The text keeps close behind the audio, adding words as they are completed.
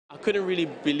I couldn't really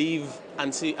believe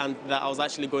that I was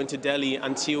actually going to Delhi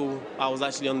until I was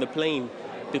actually on the plane.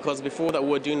 Because before that we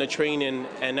were doing the training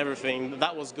and everything.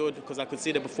 That was good because I could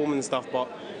see the performance stuff, but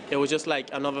it was just like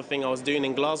another thing I was doing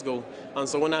in Glasgow. And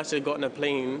so when I actually got on the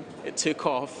plane, it took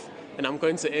off and I'm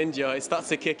going to India, it starts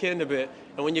to kick in a bit.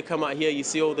 And when you come out here, you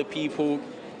see all the people,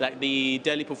 like the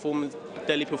Delhi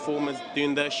performers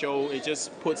doing their show. It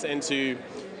just puts it into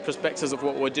perspectives of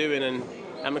what we're doing, and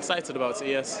I'm excited about it,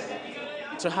 yes.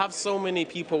 To have so many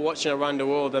people watching around the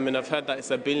world, I mean, I've heard that it's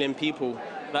 1 billion people.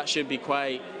 That should be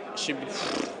quite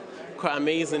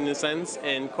amazing in a sense,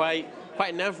 and quite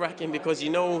nerve-wracking because you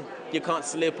know you can't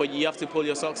slip or you have to pull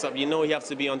your socks up. You know you have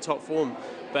to be on top form.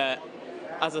 But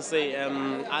as I say,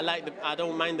 I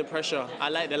don't mind the pressure. I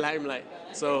like the limelight.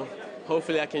 So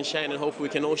hopefully I can shine, and hopefully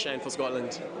we can all shine for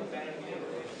Scotland.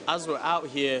 As we're out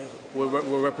here, we're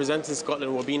representing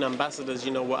Scotland, we're being ambassadors,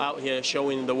 you know, we're out here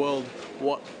showing the world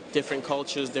what different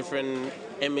cultures, different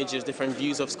images, different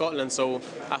views of Scotland. So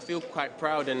I feel quite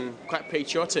proud and quite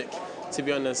patriotic, to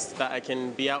be honest, that I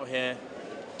can be out here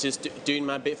just doing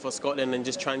my bit for Scotland and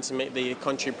just trying to make the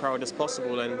country proud as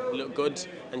possible and look good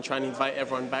and trying to invite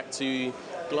everyone back to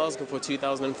Glasgow for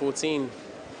 2014.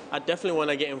 I definitely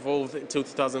want to get involved until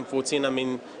 2014. I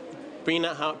mean, being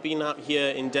out here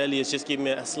in Delhi has just given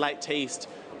me a slight taste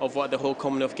of what the whole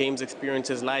Commonwealth Games experience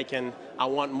is like, and I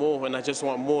want more, and I just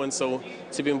want more. And so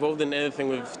to be involved in anything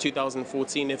with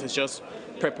 2014, if it's just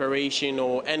preparation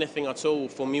or anything at all,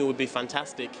 for me would be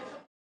fantastic.